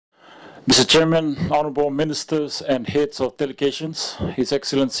Mr. Chairman, honorable ministers and heads of delegations, His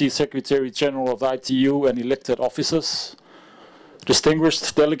Excellency Secretary General of the ITU and elected officers,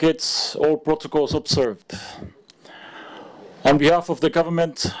 distinguished delegates, all protocols observed. On behalf of the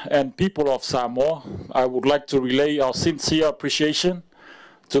government and people of Samoa, I would like to relay our sincere appreciation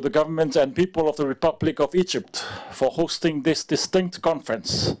to the government and people of the Republic of Egypt for hosting this distinct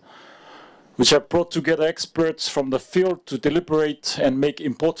conference, which have brought together experts from the field to deliberate and make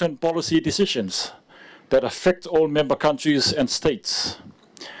important policy decisions that affect all member countries and states.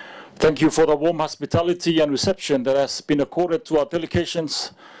 Thank you for the warm hospitality and reception that has been accorded to our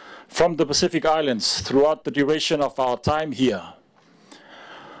delegations from the Pacific Islands throughout the duration of our time here.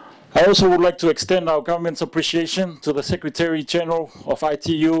 I also would like to extend our government's appreciation to the Secretary General of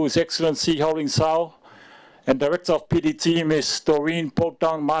ITU, His Excellency Howling Sao, and Director of PDT, Ms. Doreen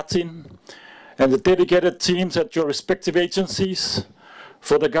Potang Martin, and the dedicated teams at your respective agencies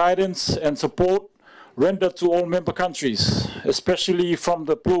for the guidance and support rendered to all member countries, especially from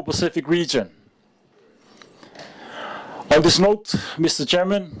the Blue Pacific region. On this note, Mr.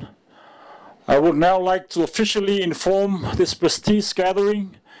 Chairman, I would now like to officially inform this prestige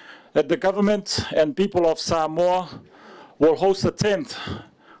gathering that the government and people of Samoa will host the 10th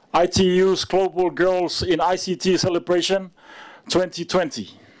ITU's Global Girls in ICT Celebration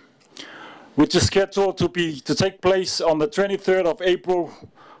 2020, which is scheduled to take place on the 23rd of April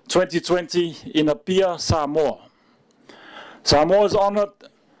 2020 in Apia, Samoa. Samoa is honored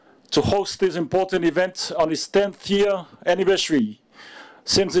to host this important event on its 10th year anniversary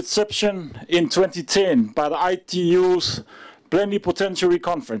since its inception in 2010 by the ITU's Plenipotentiary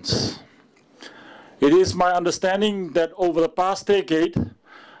Conference. It is my understanding that over the past decade,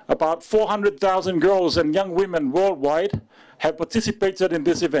 about 400,000 girls and young women worldwide have participated in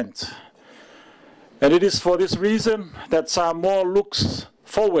this event. And it is for this reason that Samoa looks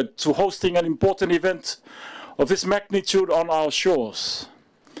forward to hosting an important event of this magnitude on our shores.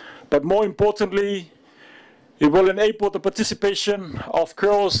 But more importantly, it will enable the participation of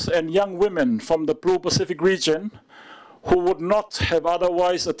girls and young women from the Blue Pacific region who would not have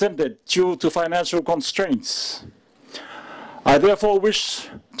otherwise attended due to financial constraints. I therefore wish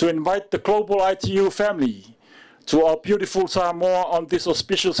to invite the global ITU family to our beautiful Samoa on this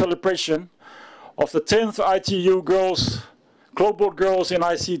auspicious celebration of the 10th ITU Global Girls in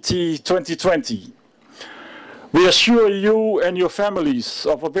ICT 2020. We assure you and your families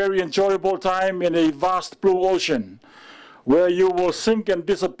of a very enjoyable time in a vast blue ocean, where you will sink and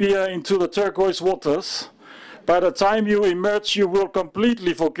disappear into the turquoise waters. By the time you emerge, you will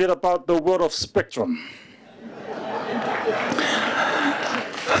completely forget about the world of spectrum.